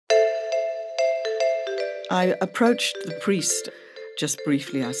I approached the priest just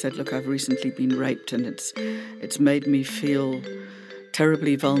briefly. I said, look, I've recently been raped and it's made me feel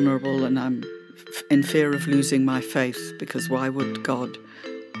terribly vulnerable, and I'm in fear of losing my faith, because why would God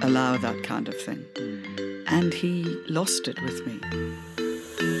allow that kind of thing? And he lost it with me.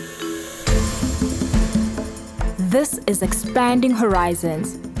 This is Expanding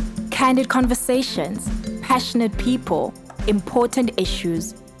Horizons. Candid conversations, passionate people, important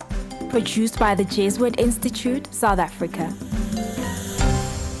issues. Produced by the Jesuit Institute, South Africa.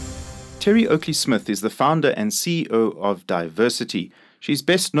 Terry Oakley-Smith is the founder and CEO of Diversity. She's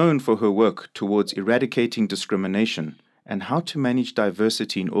best known for her work towards eradicating discrimination and how to manage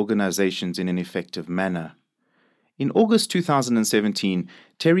diversity in organizations in an effective manner. In August 2017,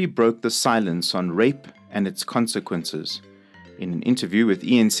 Terry broke the silence on rape and its consequences. In an interview with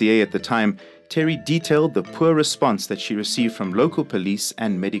ENCA at the time, Terry detailed the poor response that she received from local police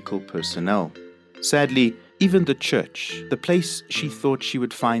and medical personnel. Sadly, even the church, the place she thought she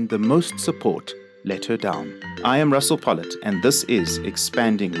would find the most support, let her down. I am Russell Pollitt, and this is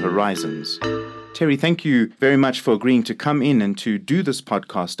Expanding Horizons. Terry, thank you very much for agreeing to come in and to do this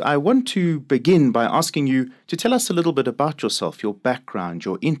podcast. I want to begin by asking you to tell us a little bit about yourself, your background,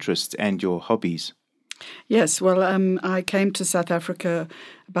 your interests, and your hobbies. Yes, well, I came to South Africa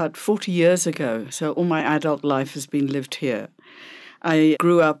about 40 years ago, so all my adult life has been lived here. I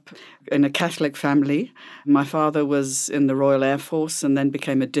grew up in a Catholic family. My father was in the Royal Air Force and then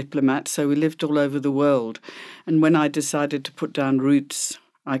became a diplomat, so we lived all over the world. And when I decided to put down roots,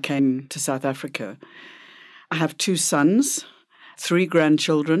 I came to South Africa. I have 2 sons, 3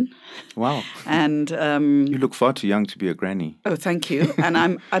 grandchildren. Wow. And you look far too young to be a granny. Oh, thank you. And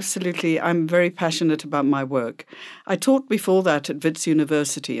I'm very passionate about my work. I taught before that at Wits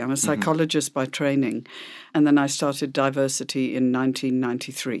University. I'm a psychologist by training. And then I started Diversity in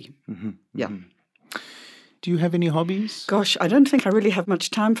 1993. Yeah. Do you have any hobbies? Gosh, I don't think I really have much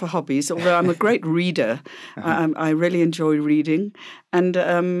time for hobbies, although I'm a great reader. I really enjoy reading.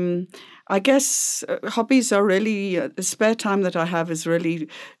 And I guess hobbies are really, the spare time that I have is really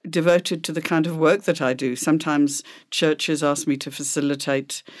devoted to the kind of work that I do. Sometimes churches ask me to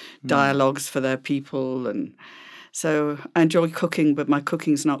facilitate dialogues for their people, and so I enjoy cooking, but my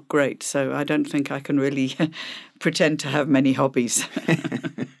cooking's not great, so I don't think I can really pretend to have many hobbies.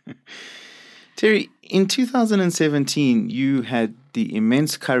 Terry, in 2017, you had the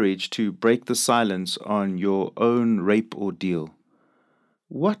immense courage to break the silence on your own rape ordeal.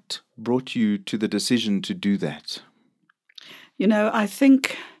 What brought you to the decision to do that? You know, I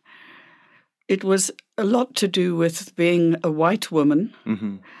think it was a lot to do with being a white woman,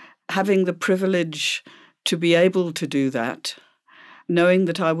 having the privilege to be able to do that, knowing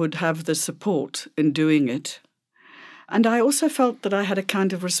that I would have the support in doing it. And I also felt that I had a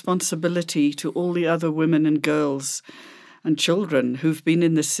kind of responsibility to all the other women and girls and children who've been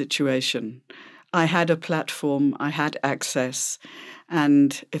in this situation. I had a platform, I had access,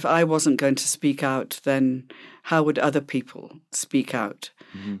 and if I wasn't going to speak out, then how would other people speak out?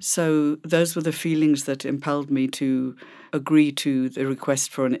 So those were the feelings that impelled me to agree to the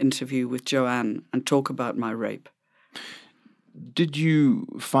request for an interview with Joanne and talk about my rape. Did you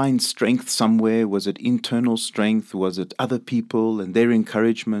find strength somewhere? Was it internal strength? Was it other people and their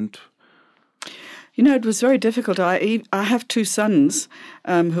encouragement? You know, it was very difficult. I have 2 sons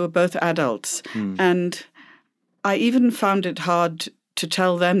who are both adults, and I even found it hard to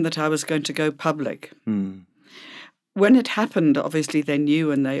tell them that I was going to go public. When it happened, obviously they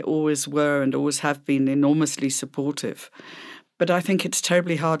knew, and they always were and always have been enormously supportive. But I think it's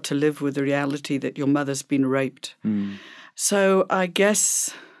terribly hard to live with the reality that your mother's been raped. So I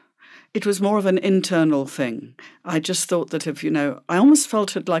guess it was more of an internal thing. I just thought that I almost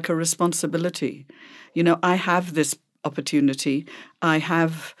felt it like a responsibility. I have this opportunity. I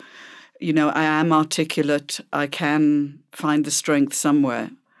am articulate. I can find the strength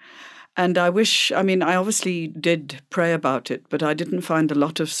somewhere. And I obviously did pray about it, but I didn't find a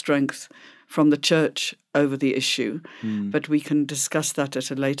lot of strength from the church over the issue. But we can discuss that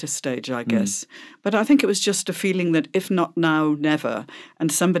at a later stage, I guess. But I think it was just a feeling that if not now, never.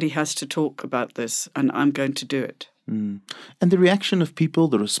 And somebody has to talk about this, and I'm going to do it. And the reaction of people,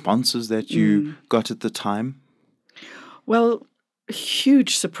 the responses that you got at the time? Well,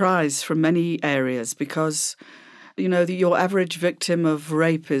 huge surprise from many areas, because your average victim of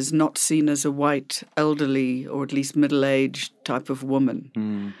rape is not seen as a white, elderly, or at least middle-aged type of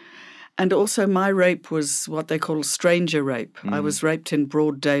woman. And also my rape was what they call stranger rape. I was raped in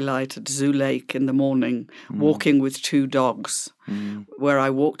broad daylight at Zoo Lake in the morning, walking with 2 dogs, where I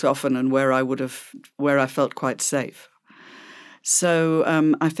walked often and where I felt quite safe. So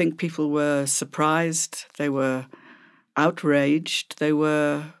I think people were surprised, they were outraged, they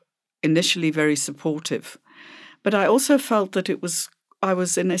were initially very supportive. But I also felt that I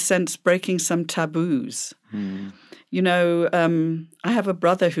was in a sense breaking some taboos. You know, I have a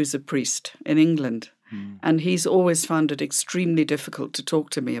brother who's a priest in England, and he's always found it extremely difficult to talk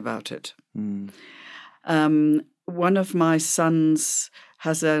to me about it. One of my sons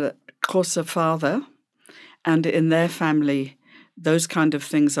has a Xhosa father, and in their family, those kind of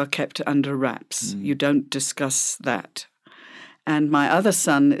things are kept under wraps. You don't discuss that. And my other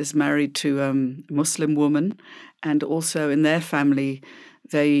son is married to a Muslim woman, and also in their family,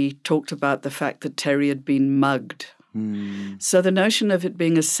 they talked about the fact that Terry had been mugged. So the notion of it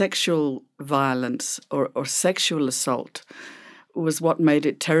being a sexual violence or sexual assault was what made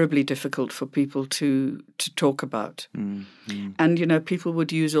it terribly difficult for people to talk about. And, you know, people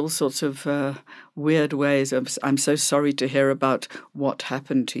would use all sorts of weird ways of, I'm so sorry to hear about what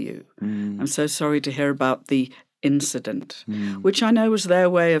happened to you. I'm so sorry to hear about the incident, which I know was their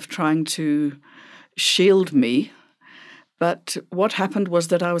way of trying to shield me. But what happened was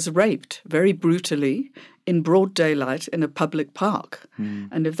that I was raped very brutally in broad daylight in a public park.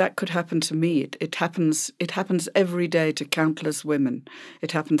 And if that could happen to me, it happens every day to countless women.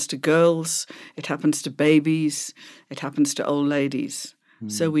 It happens to girls, it happens to babies, it happens to old ladies.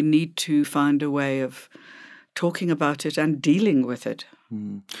 So we need to find a way of talking about it and dealing with it.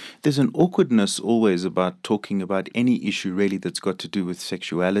 There's an awkwardness always about talking about any issue really that's got to do with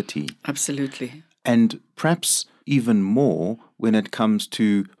sexuality. Absolutely. And perhaps even more when it comes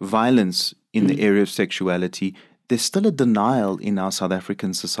to violence in the area of sexuality, there's still a denial in our South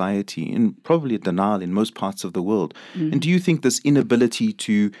African society, and probably a denial in most parts of the world. And do you think this inability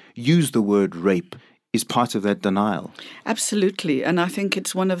to use the word rape is part of that denial? Absolutely. And I think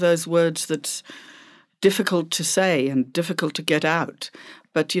it's one of those words that's difficult to say and difficult to get out.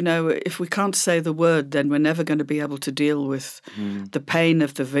 But, you know, if we can't say the word, then we're never going to be able to deal with the pain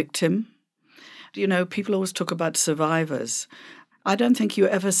of the victim. You know, people always talk about survivors. I don't think you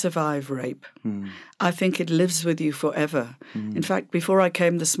ever survive rape. I think it lives with you forever. In fact, before I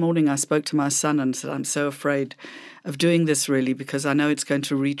came this morning, I spoke to my son and said, I'm so afraid of doing this really because I know it's going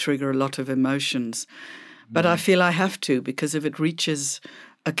to re-trigger a lot of emotions. But I feel I have to, because if it reaches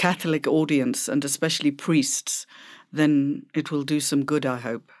a Catholic audience and especially priests, then it will do some good, I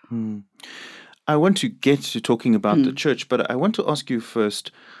hope. I want to get to talking about the church, but I want to ask you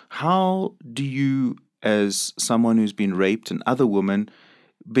first, how do you, as someone who's been raped and other women,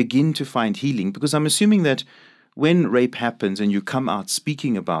 begin to find healing? Because I'm assuming that when rape happens and you come out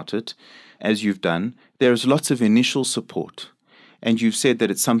speaking about it, as you've done, there's lots of initial support. And you've said that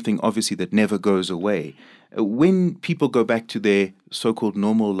it's something, obviously, that never goes away. When people go back to their so-called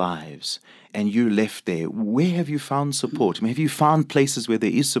normal lives and you're left there, where have you found support? I mean, have you found places where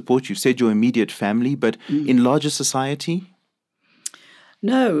there is support? You've said your immediate family, but in larger society?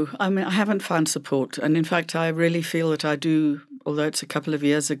 No, I mean, I haven't found support. And in fact, I really feel that I do, although it's a couple of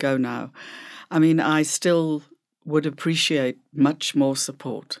years ago now. I mean, I still would appreciate much more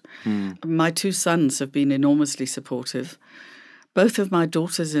support. My two sons have been enormously supportive. Both of my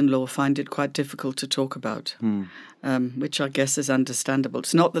daughters-in-law find it quite difficult to talk about, which I guess is understandable.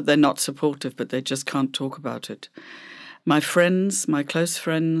 It's not that they're not supportive, but they just can't talk about it. My friends, my close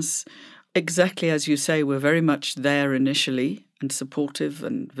friends, exactly as you say, were very much there initially and supportive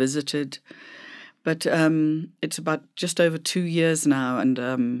and visited. But it's about just over 2 years now,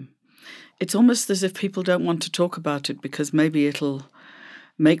 and it's almost as if people don't want to talk about it because maybe it'll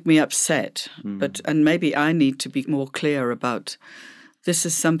make me upset. And maybe I need to be more clear about this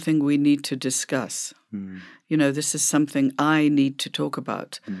is something we need to discuss. You know, this is something I need to talk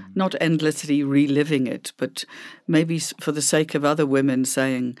about, not endlessly reliving it, but maybe for the sake of other women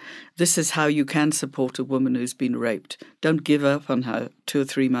saying, this is how you can support a woman who's been raped. Don't give up on her 2 or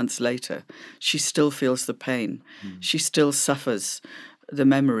 3 months later. She still feels the pain. She still suffers the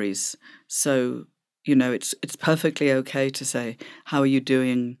memories. So, you know, it's perfectly okay to say, how are you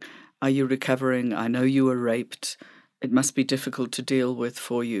doing? Are you recovering? I know you were raped. It must be difficult to deal with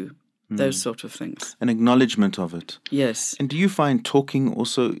for you. Those sort of things. An acknowledgement of it. Yes. And do you find talking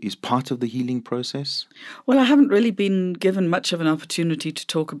also is part of the healing process? Well, I haven't really been given much of an opportunity to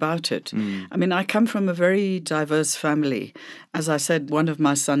talk about it. I mean, I come from a very diverse family. As I said, both of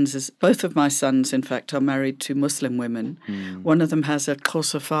my sons, in fact, are married to Muslim women. One of them has a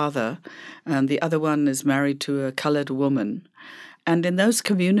Xhosa father, and the other one is married to a coloured woman. And in those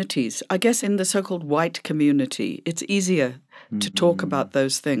communities, I guess in the so-called white community, it's easier to talk about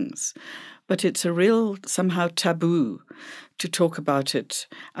those things. But it's a real, somehow, taboo to talk about it.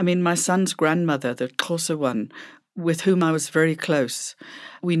 I mean, my son's grandmother, the Xhosa one, with whom I was very close,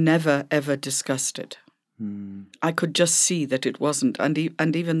 we never, ever discussed it. I could just see that it wasn't,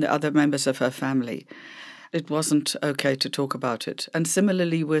 and even the other members of her family, it wasn't okay to talk about it. And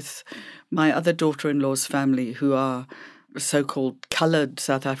similarly with my other daughter-in-law's family, who are so-called coloured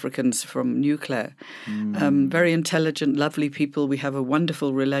South Africans from New Clare, very intelligent, lovely people. We have a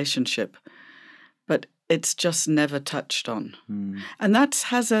wonderful relationship, but it's just never touched on. And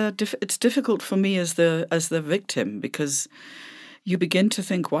it's difficult for me as the victim, because you begin to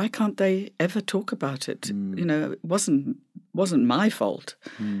think, why can't they ever talk about it? It wasn't my fault.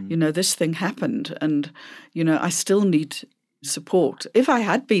 This thing happened, and I still need support. If I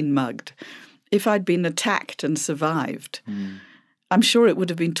had been mugged, if I'd been attacked and survived, I'm sure it would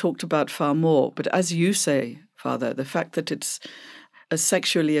have been talked about far more. But as you say, Father, the fact that it's a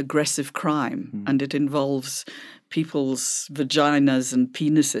sexually aggressive crime and it involves people's vaginas and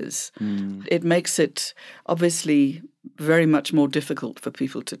penises, it makes it obviously very much more difficult for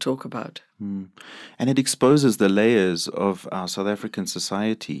people to talk about. And it exposes the layers of our South African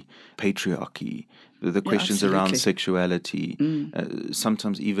society, patriarchy, the questions around sexuality,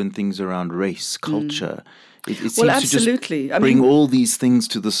 sometimes even things around race, culture. It seems absolutely. to just bring all these things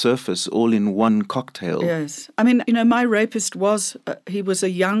to the surface, all in one cocktail. Yes. My rapist he was a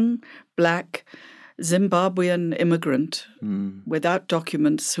young, black, Zimbabwean immigrant without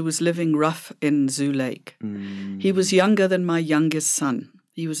documents who was living rough in Zoo Lake. He was younger than my youngest son.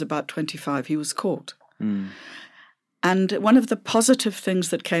 He was about 25. He was caught. And one of the positive things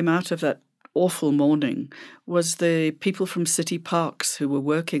that came out of that awful morning was the people from City Parks who were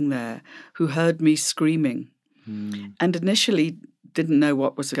working there, who heard me screaming and initially didn't know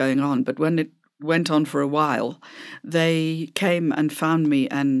what was going on. But when it went on for a while, they came and found me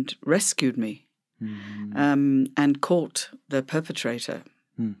and rescued me and caught the perpetrator.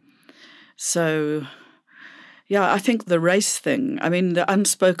 So, I think the race thing, the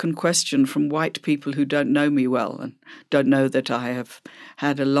unspoken question from white people who don't know me well and don't know that I have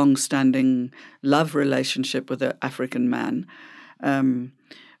had a long-standing love relationship with an African man,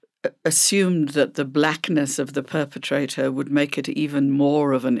 assumed that the blackness of the perpetrator would make it even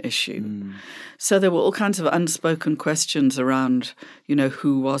more of an issue. So there were all kinds of unspoken questions around,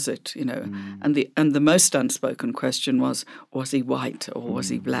 who was it, and the most unspoken question was he white or was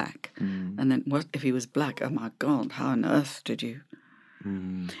he black? And then what if he was black? Oh my God, how on earth did you?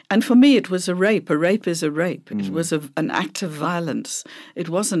 And for me, it was a rape. A rape is a rape. It was an act of violence. It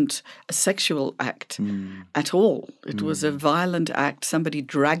wasn't a sexual act at all. It was a violent act, somebody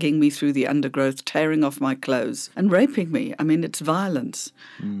dragging me through the undergrowth, tearing off my clothes and raping me. It's violence.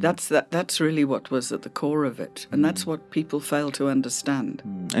 That's really what was at the core of it. And that's what people fail to understand.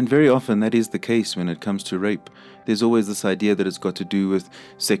 And very often that is the case when it comes to rape. There's always this idea that it's got to do with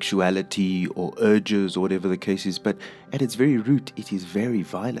sexuality or urges or whatever the case is, but at its very root, it is very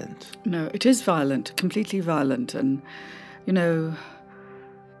violent. No, it is violent, completely violent. And,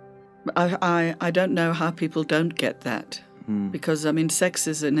 I don't know how people don't get that. Because, sex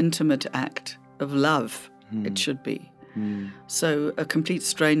is an intimate act of love, it should be. So a complete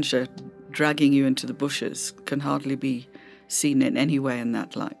stranger dragging you into the bushes can hardly be seen in any way in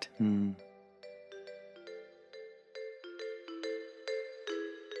that light.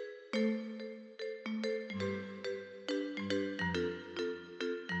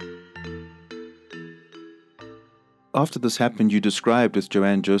 After this happened, you described with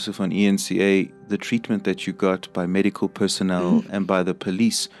Joanne Joseph on ENCA the treatment that you got by medical personnel and by the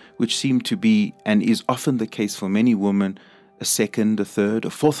police, which seemed to be, and is often the case for many women, a second, a third, a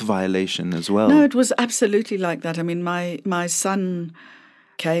fourth violation as well. No, it was absolutely like that. My son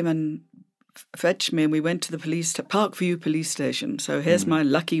came and fetched me and we went to the Parkview police station. So here's my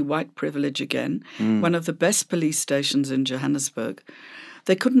lucky white privilege again, one of the best police stations in Johannesburg.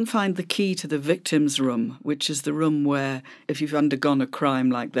 They couldn't find the key to the victim's room, which is the room where, if you've undergone a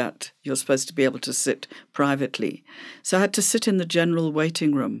crime like that, you're supposed to be able to sit privately. So I had to sit in the general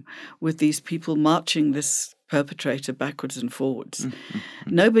waiting room with these people marching this perpetrator backwards and forwards.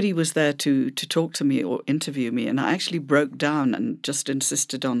 Nobody was there to talk to me or interview me, and I actually broke down and just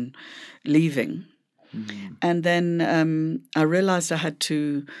insisted on leaving. And then I realized I had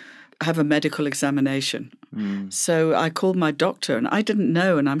to have a medical examination. So I called my doctor, and I didn't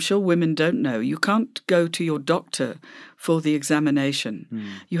know, and I'm sure women don't know, you can't go to your doctor for the examination.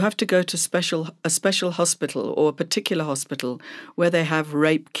 You have to go to a special hospital or a particular hospital where they have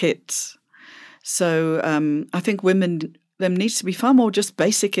rape kits. So I think there needs to be far more just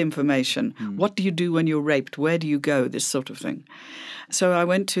basic information. What do you do when you're raped? Where do you go? This sort of thing. So I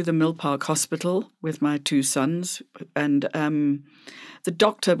went to the Mill Park Hospital with my two sons, and the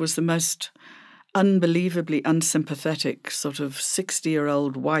doctor was the most unbelievably unsympathetic sort of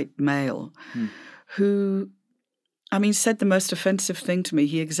 60-year-old white male who, I mean, said the most offensive thing to me.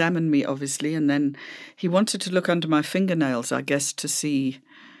 He examined me, obviously, and then he wanted to look under my fingernails, I guess, to see,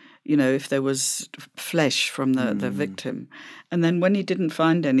 you know, if there was flesh from the victim. And then when he didn't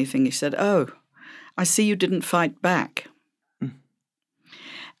find anything, he said, "Oh, I see you didn't fight back."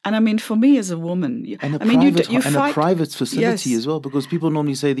 And I mean, for me as a woman, and a private facility as well, because people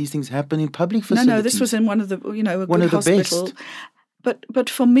normally say these things happen in public facilities. No, this was in one of the, a good hospital. Best. But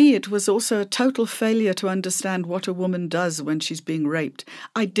for me, it was also a total failure to understand what a woman does when she's being raped.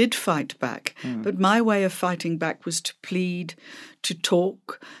 I did fight back, but my way of fighting back was to plead, to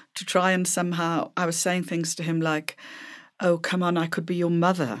talk, to try and somehow, I was saying things to him like, "Oh, come on, I could be your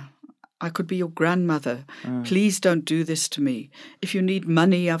mother. I could be your grandmother. Please don't do this to me. If you need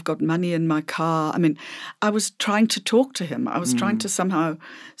money, I've got money in my car." I mean, I was trying to talk to him. I was trying to somehow,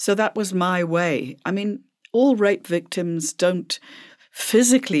 so that was my way. I mean, all rape victims don't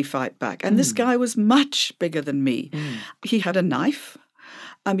physically fight back. And this guy was much bigger than me. He had a knife.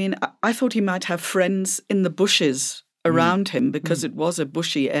 I mean, I thought he might have friends in the bushes around him because it was a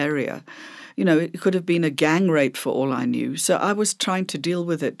bushy area. You know, it could have been a gang rape for all I knew. So I was trying to deal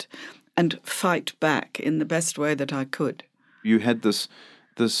with it and fight back in the best way that I could. You had this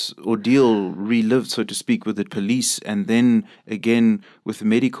ordeal relived, so to speak, with the police, and then again with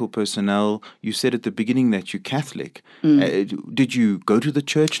medical personnel. You said at the beginning that you're Catholic. Did you go to the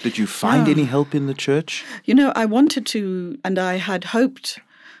church? Did you find any help in the church? You know, I wanted to, and I had hoped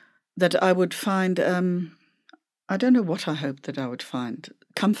that I would find, I don't know what I hoped that I would find,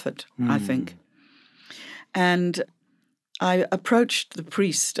 comfort, I think. And I approached the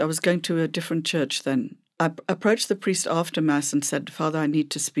priest. I was going to a different church then. I approached the priest after Mass and said, "Father, I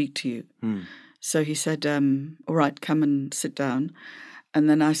need to speak to you." So he said, "All right, come and sit down." And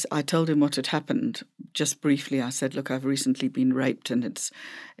then I told him what had happened. Just briefly, I said, "Look, I've recently been raped and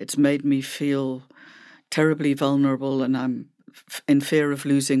it's made me feel terribly vulnerable, and I'm in fear of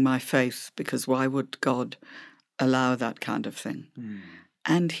losing my faith, because why would God allow that kind of thing?"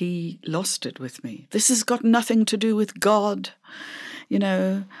 And he lost it with me. "This has got nothing to do with God, you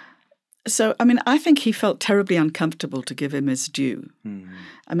know." So, I mean, I think he felt terribly uncomfortable, to give him his due.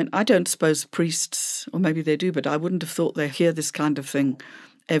 I mean, I don't suppose priests, or maybe they do, but I wouldn't have thought they hear this kind of thing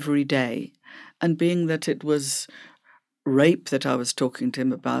every day. And being that it was rape that I was talking to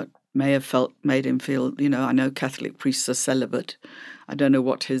him about, made him feel, you know, I know Catholic priests are celibate. I don't know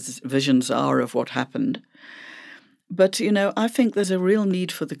what his visions are of what happened. But, you know, I think there's a real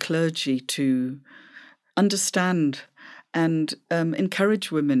need for the clergy to understand and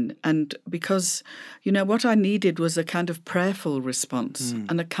encourage women. And because, you know, what I needed was a kind of prayerful response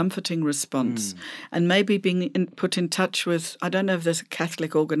and a comforting response. And maybe being put in touch with, I don't know if there's a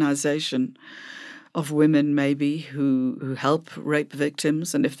Catholic organization of women maybe who help rape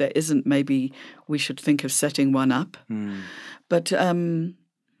victims. And if there isn't, maybe we should think of setting one up. But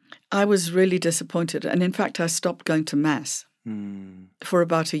I was really disappointed. And in fact, I stopped going to Mass for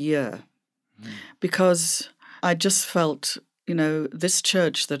about a year because I just felt, you know, this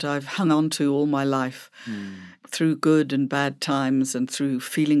church that I've hung on to all my life through good and bad times and through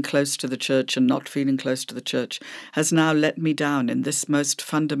feeling close to the church and not feeling close to the church has now let me down in this most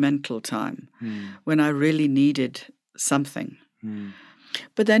fundamental time when I really needed something.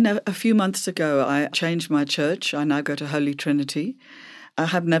 But then a few months ago, I changed my church. I now go to Holy Trinity. I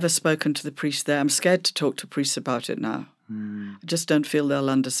have never spoken to the priest there. I'm scared to talk to priests about it now. I just don't feel they'll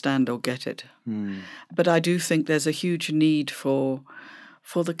understand or get it. But I do think there's a huge need for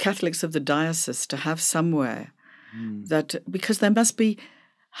the Catholics of the diocese to have somewhere that, because there must be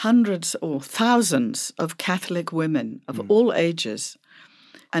hundreds or thousands of Catholic women of all ages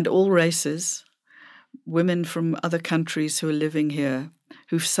and all races, women from other countries who are living here,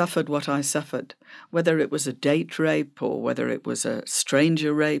 who've suffered what I suffered, whether it was a date rape or whether it was a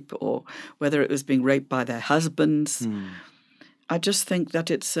stranger rape or whether it was being raped by their husbands. I just think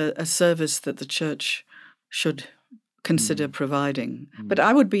that it's a service that the church should consider providing. But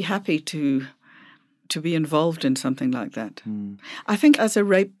I would be happy to be involved in something like that. I think as a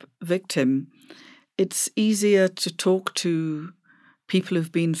rape victim, it's easier to talk to people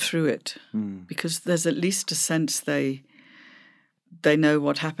who've been through it because there's at least a sense they know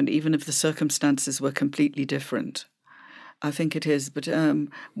what happened, even if the circumstances were completely different. I think it is. But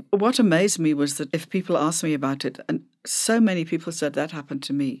what amazed me was that if people asked me about it, and so many people said, that happened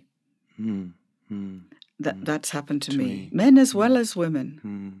to me. That's happened to me. Men as well as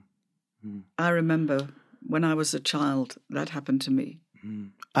women. I remember when I was a child, that happened to me.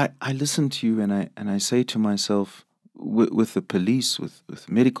 I listen to you and I say to myself, with the police, with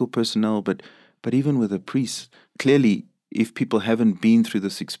medical personnel, but But even with a priest, clearly, if people haven't been through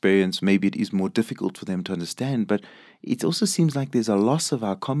this experience, maybe it is more difficult for them to understand. But it also seems like there's a loss of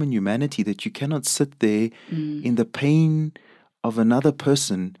our common humanity, that you cannot sit there in the pain of another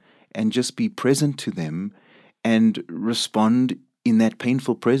person and just be present to them and respond in that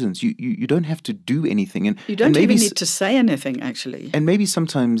painful presence. You don't have to do anything. And you don't even need to say anything, actually. And maybe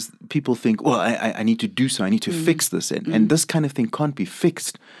sometimes people think, well, I need to do so. I need to fix this. And this kind of thing can't be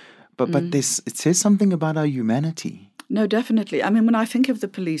fixed. But it says something about our humanity. No, definitely. I mean, when I think of the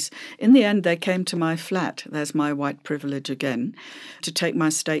police, in the end, they came to my flat. There's my white privilege again, to take my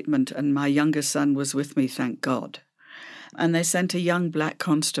statement. And my younger son was with me, thank God. And they sent a young black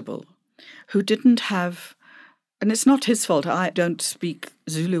constable who didn't have, and it's not his fault, I don't speak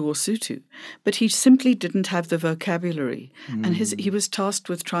Zulu or Sotho, but he simply didn't have the vocabulary. And he was tasked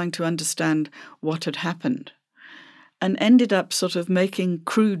with trying to understand what had happened, and ended up sort of making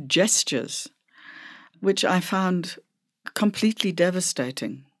crude gestures, which I found completely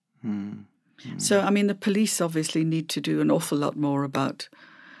devastating. So, I mean, the police obviously need to do an awful lot more about,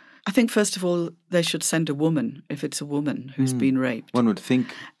 I think, first of all, they should send a woman, if it's a woman who's been raped. One would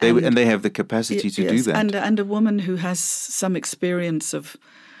think, and they have the capacity to do that. And a woman who has some experience of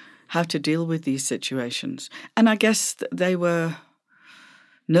how to deal with these situations. And I guess they were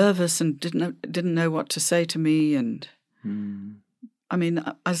nervous and didn't know what to say to me. And I mean,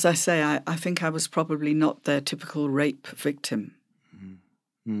 as I say, I think I was probably not their typical rape victim.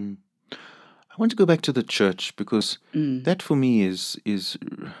 I want to go back to the church, because that for me is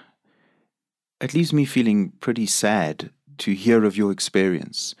at least me feeling pretty sad to hear of your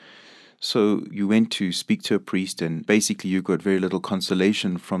experience. So you went to speak to a priest, and basically you got very little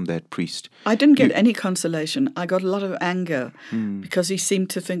consolation from that priest. I didn't get any consolation. I got a lot of anger because he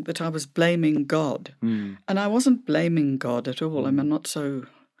seemed to think that I was blaming God. And I wasn't blaming God at all. I'm not so...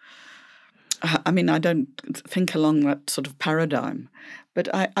 I mean, I don't think along that sort of paradigm. But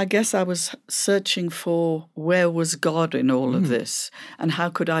I guess I was searching for where was God in all of this, and how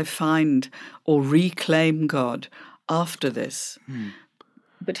could I find or reclaim God after this.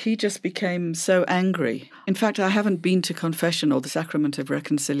 But he just became so angry. In fact, I haven't been to confession or the sacrament of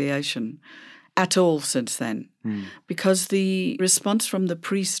reconciliation at all since then, because the response from the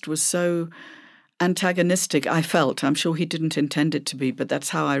priest was so antagonistic, I felt. I'm sure he didn't intend it to be, but that's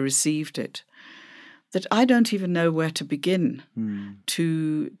how I received it, that I don't even know where to begin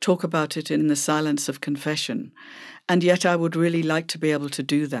to talk about it in the silence of confession. And yet I would really like to be able to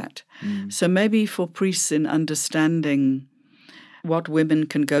do that. So maybe for priests, in understanding what women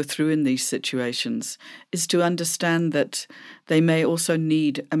can go through in these situations, is to understand that they may also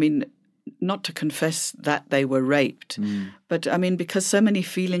need, I mean, not to confess that they were raped, but I mean, because so many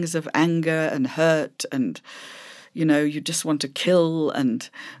feelings of anger and hurt and, you know, you just want to kill and,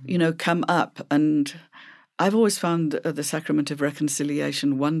 you know, come up. And I've always found the sacrament of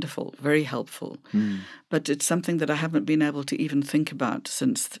reconciliation wonderful, very helpful. But it's something that I haven't been able to even think about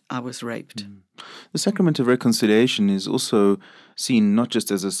since I was raped. The sacrament of reconciliation is also seen not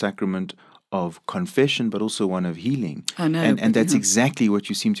just as a sacrament of confession, but also one of healing. I know. And that's exactly what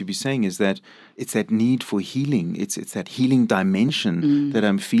you seem to be saying, is that it's that need for healing. It's that healing dimension that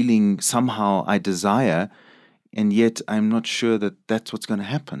I'm feeling somehow I desire, and yet I'm not sure that that's what's going to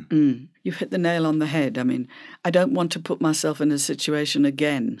happen. You've hit the nail on the head. I mean, I don't want to put myself in a situation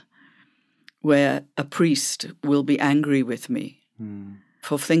again where a priest will be angry with me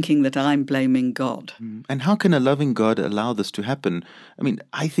for thinking that I'm blaming God. And how can a loving God allow this to happen? I mean,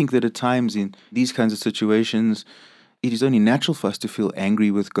 I think that at times in these kinds of situations, it is only natural for us to feel angry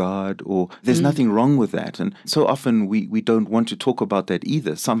with God, or there's nothing wrong with that. And so often we don't want to talk about that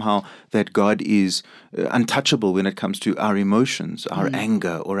either. Somehow that God is untouchable when it comes to our emotions, our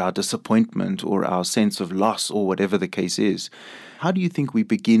anger, or our disappointment, or our sense of loss, or whatever the case is. How do you think we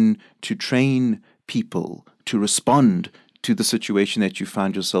begin to train people to respond to the situation that you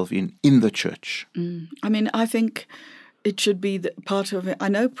found yourself in the church? I mean, I think it should be part of it. I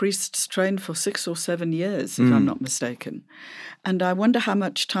know priests train for 6 or 7 years, if I'm not mistaken. And I wonder how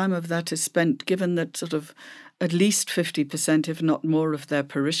much time of that is spent, given that sort of at least 50%, if not more, of their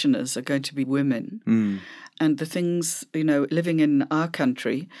parishioners are going to be women. And the things, you know, living in our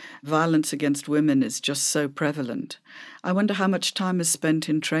country, violence against women is just so prevalent. I wonder how much time is spent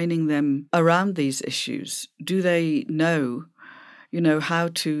in training them around these issues. Do they know, you know, how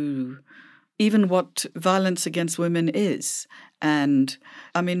to, even what violence against women is? And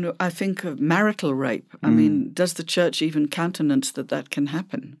I mean, I think of marital rape. I mean, does the church even countenance that can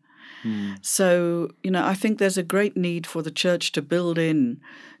happen? So, you know, I think there's a great need for the church to build in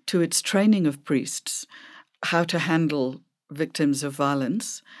to its training of priests how to handle victims of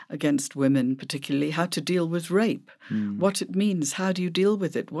violence against women particularly, how to deal with rape, what it means, how do you deal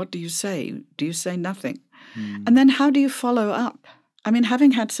with it, what do you say, do you say nothing? And then how do you follow up? I mean,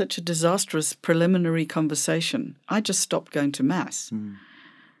 having had such a disastrous preliminary conversation, I just stopped going to Mass.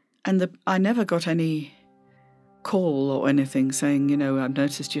 And I never got any call or anything saying, I've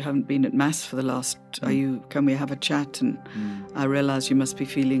noticed you haven't been at Mass for the last, can we have a chat? And I realize you must be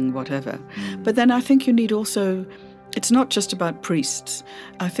feeling whatever. But then I think you need also, it's not just about priests.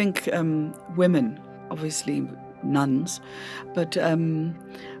 I think women, obviously nuns, but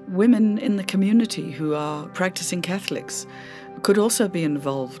women in the community who are practicing Catholics could also be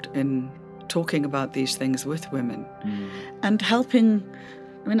involved in talking about these things with women and helping.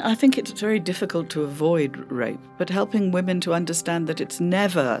 I mean, I think it's very difficult to avoid rape, but helping women to understand that it's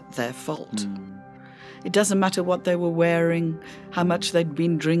never their fault. It doesn't matter what they were wearing, how much they'd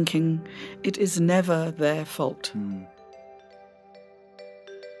been drinking. It is never their fault.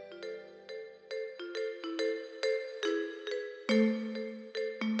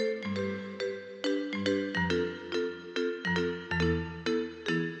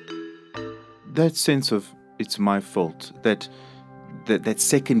 That sense of it's my fault, that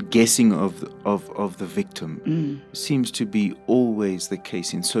second guessing of the victim seems to be always the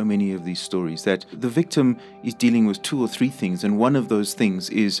case in so many of these stories, that the victim is dealing with two or three things, and one of those things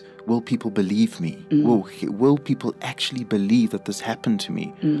is, will people believe me? Will people actually believe that this happened to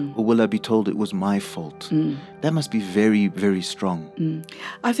me? Or will I be told it was my fault? That must be very, very strong.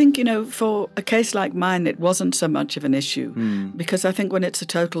 I think, for a case like mine, it wasn't so much of an issue because I think when it's a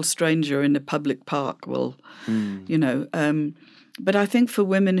total stranger in a public park, but I think for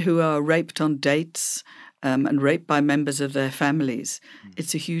women who are raped on dates and raped by members of their families,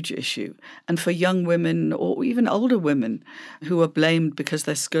 it's a huge issue. And for young women or even older women who are blamed because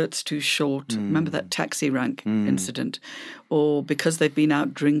their skirt's too short, remember that taxi rank incident, or because they've been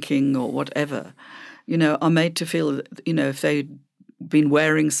out drinking or whatever, are made to feel, if they'd been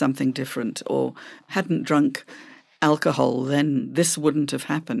wearing something different or hadn't drunk alcohol, then this wouldn't have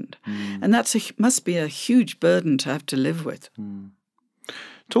happened. And must be a huge burden to have to live with.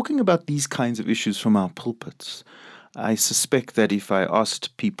 Talking about these kinds of issues from our pulpits, I suspect that if I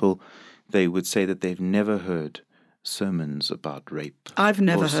asked people, they would say that they've never heard sermons about rape. I've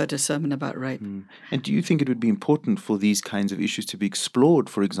never heard a sermon about rape. And do you think it would be important for these kinds of issues to be explored,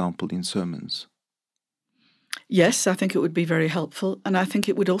 for example, in sermons? Yes, I think it would be very helpful. And I think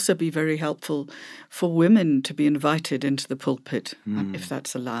it would also be very helpful for women to be invited into the pulpit, if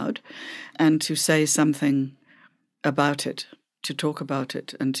that's allowed, and to say something about it, to talk about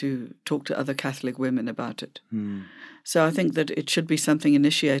it, and to talk to other Catholic women about it. So I think that it should be something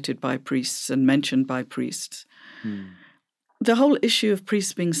initiated by priests and mentioned by priests. The whole issue of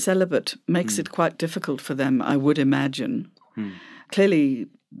priests being celibate makes it quite difficult for them, I would imagine. Clearly,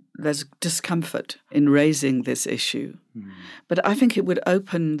 there's discomfort in raising this issue. But I think it would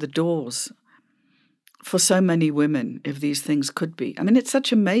open the doors for so many women if these things could be. I mean, it's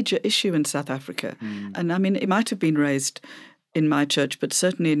such a major issue in South Africa. And I mean, it might have been raised in my church, but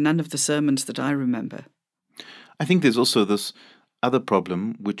certainly in none of the sermons that I remember. I think there's also this other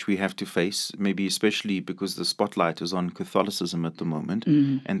problem which we have to face, maybe especially because the spotlight is on Catholicism at the moment,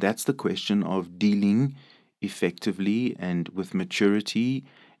 and that's the question of dealing effectively and with maturity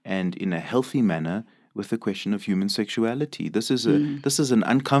and in a healthy manner with the question of human sexuality. This is an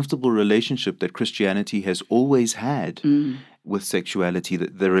uncomfortable relationship that Christianity has always had with sexuality,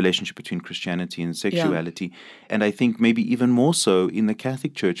 the relationship between Christianity and sexuality. And I think maybe even more so in the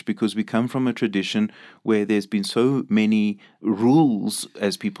Catholic Church, because we come from a tradition where there's been so many rules,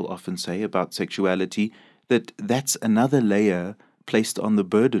 as people often say, about sexuality, that's another layer placed on the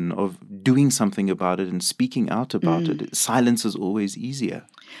burden of doing something about it and speaking out about it. Silence is always easier.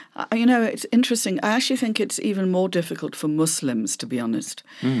 It's interesting. I actually think it's even more difficult for Muslims, to be honest.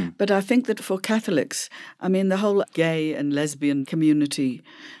 But I think that for Catholics, I mean, the whole gay and lesbian community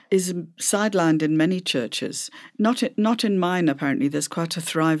is sidelined in many churches. Not in mine, apparently. There's quite a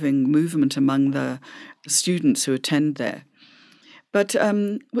thriving movement among the students who attend there. But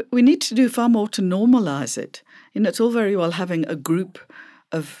we need to do far more to normalize it. It's all very well having a group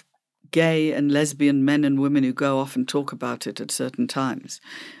of gay and lesbian men and women who go off and talk about it at certain times.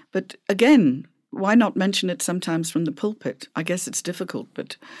 But again, why not mention it sometimes from the pulpit? I guess it's difficult,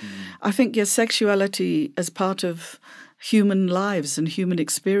 but I think, yes, sexuality as part of human lives and human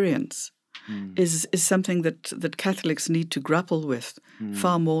experience is something that Catholics need to grapple with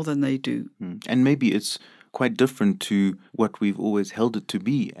far more than they do. And maybe it's quite different to what we've always held it to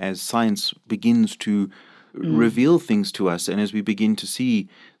be as science begins to reveal things to us, and as we begin to see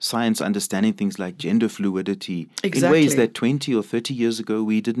science understanding things like gender fluidity in ways that 20 or 30 years ago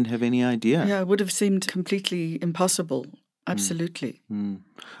we didn't have any idea. Yeah, it would have seemed completely impossible. Absolutely.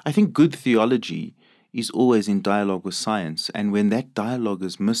 I think good theology is always in dialogue with science, and when that dialogue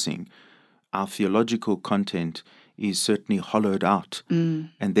is missing, our theological content is certainly hollowed out, and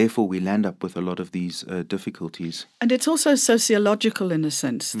therefore we land up with a lot of these difficulties. And it's also sociological in a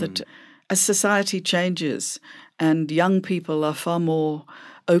sense that as society changes and young people are far more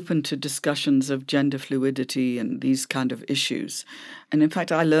open to discussions of gender fluidity and these kind of issues. And in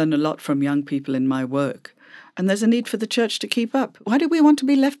fact, I learn a lot from young people in my work. And there's a need for the church to keep up. Why do we want to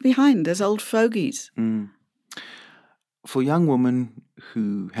be left behind as old fogies? For young women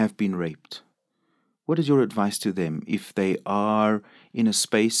who have been raped, what is your advice to them if they are in a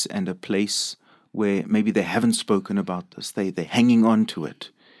space and a place where maybe they haven't spoken about this, they're hanging on to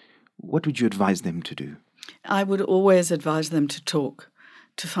it? What would you advise them to do? I would always advise them to talk,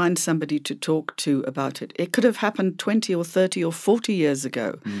 to find somebody to talk to about it. It could have happened 20 or 30 or 40 years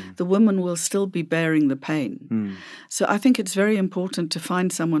ago. The woman will still be bearing the pain. So I think it's very important to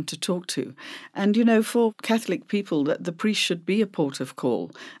find someone to talk to. And, you know, for Catholic people, that the priest should be a port of call,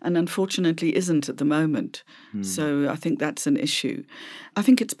 and unfortunately isn't at the moment. So I think that's an issue. I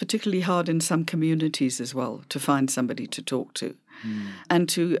think it's particularly hard in some communities as well to find somebody to talk to. And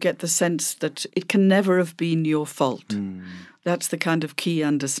to get the sense that it can never have been your fault. That's the kind of key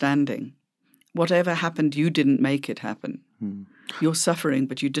understanding. Whatever happened, you didn't make it happen. You're suffering,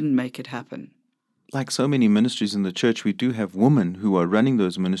 but you didn't make it happen. Like so many ministries in the church, we do have women who are running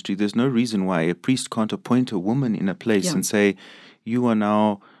those ministries. There's no reason why a priest can't appoint a woman in a place and say, you are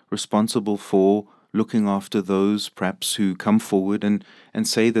now responsible for looking after those perhaps who come forward and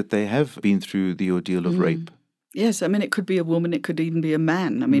say that they have been through the ordeal of rape. Yes, I mean, it could be a woman, it could even be a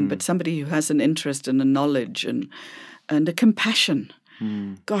man. I mean, but somebody who has an interest and a knowledge and a compassion.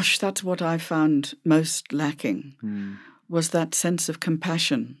 Gosh, that's what I found most lacking, was that sense of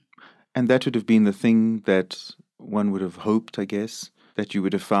compassion. And that would have been the thing that one would have hoped, I guess, that you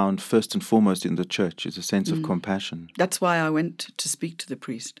would have found first and foremost in the church, is a sense of compassion. That's why I went to speak to the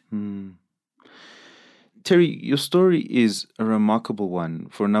priest. Terry, your story is a remarkable one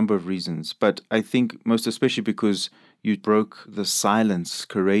for a number of reasons, but I think most especially because you broke the silence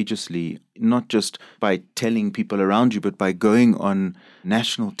courageously, not just by telling people around you, but by going on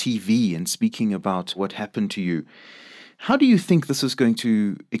national TV and speaking about what happened to you. How do you think this is going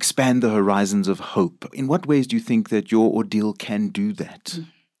to expand the horizons of hope? In what ways do you think that your ordeal can do that?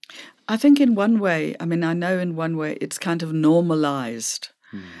 I think in one way, I know in one way it's kind of normalized.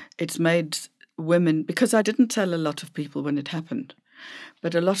 It's made women, because I didn't tell a lot of people when it happened,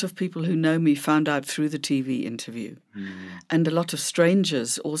 but a lot of people who know me found out through the TV interview. And a lot of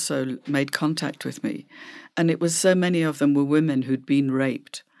strangers also made contact with me. And it was so many of them were women who'd been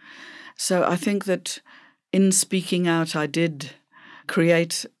raped. So I think that in speaking out, I did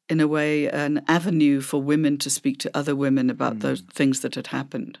create, in a way, an avenue for women to speak to other women about those things that had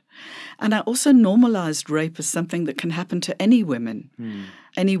happened. And I also normalized rape as something that can happen to any women,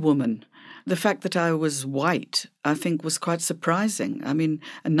 any woman. The fact that I was white, I think, was quite surprising. I mean,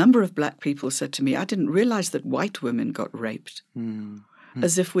 a number of black people said to me, I didn't realize that white women got raped.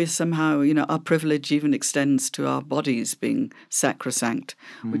 As if we're somehow, our privilege even extends to our bodies being sacrosanct,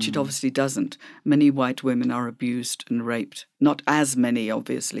 which it obviously doesn't. Many white women are abused and raped. Not as many,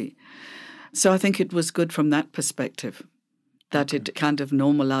 obviously. So I think it was good from that perspective, that it kind of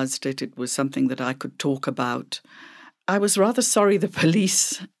normalized it. It was something that I could talk about. I was rather sorry the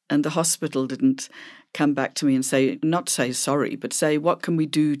police and the hospital didn't come back to me and say, not say sorry, but say, what can we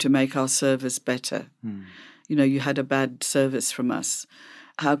do to make our service better? You had a bad service from us.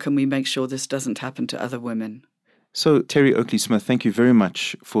 How can we make sure this doesn't happen to other women? So, Terry Oakley-Smith, thank you very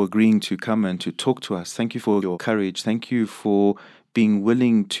much for agreeing to come and to talk to us. Thank you for your courage. Thank you for being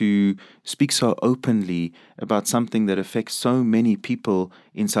willing to speak so openly about something that affects so many people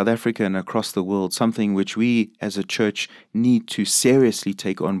in South Africa and across the world, something which we as a church need to seriously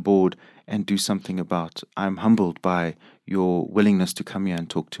take on board and do something about. I'm humbled by your willingness to come here and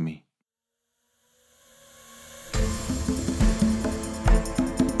talk to me.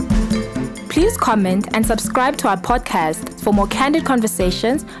 Please comment and subscribe to our podcast for more candid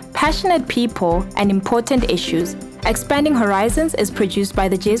conversations, passionate people, and important issues. Expanding Horizons is produced by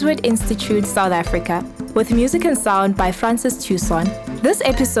the Jesuit Institute, South Africa, with music and sound by Francis Tucson. This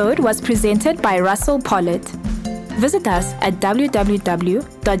episode was presented by Russell Pollitt. Visit us at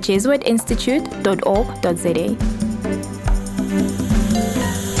www.jesuitinstitute.org.za.